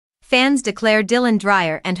Fans declare Dylan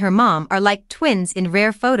Dreyer and her mom are like twins in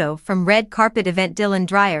rare photo from red carpet event. Dylan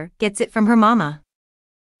Dreyer gets it from her mama.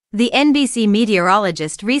 The NBC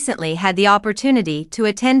meteorologist recently had the opportunity to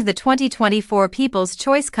attend the 2024 People's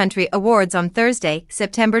Choice Country Awards on Thursday,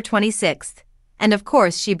 September 26, and of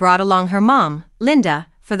course she brought along her mom, Linda,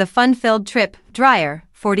 for the fun-filled trip. Dreyer,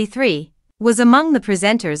 43, was among the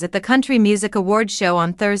presenters at the Country Music Awards show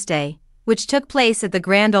on Thursday, which took place at the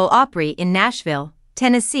Grand Ole Opry in Nashville,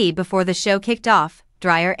 Tennessee. Before the show kicked off,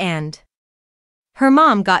 Dreyer and her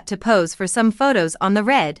mom got to pose for some photos on the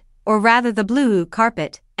red, or rather the blue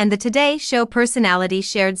carpet, and the Today Show personality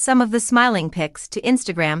shared some of the smiling pics to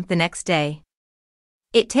Instagram the next day.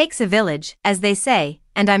 "It takes a village, as they say,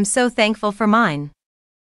 and I'm so thankful for mine,"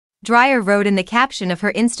 Dreyer wrote in the caption of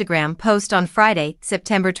her Instagram post on Friday,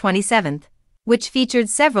 September 27, which featured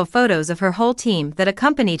several photos of her whole team that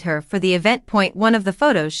accompanied her for the event. One of the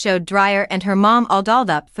photos showed Dreyer and her mom all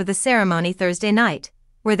dolled up for the ceremony Thursday night,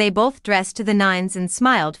 where they both dressed to the nines and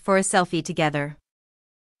smiled for a selfie together.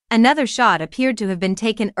 Another shot appeared to have been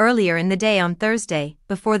taken earlier in the day on Thursday,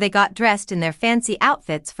 before they got dressed in their fancy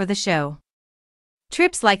outfits for the show.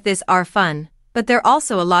 "Trips like this are fun, but they're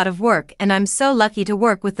also a lot of work, and I'm so lucky to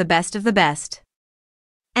work with the best of the best.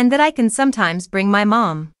 And that I can sometimes bring my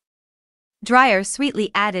mom," Dreyer sweetly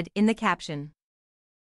added in the caption.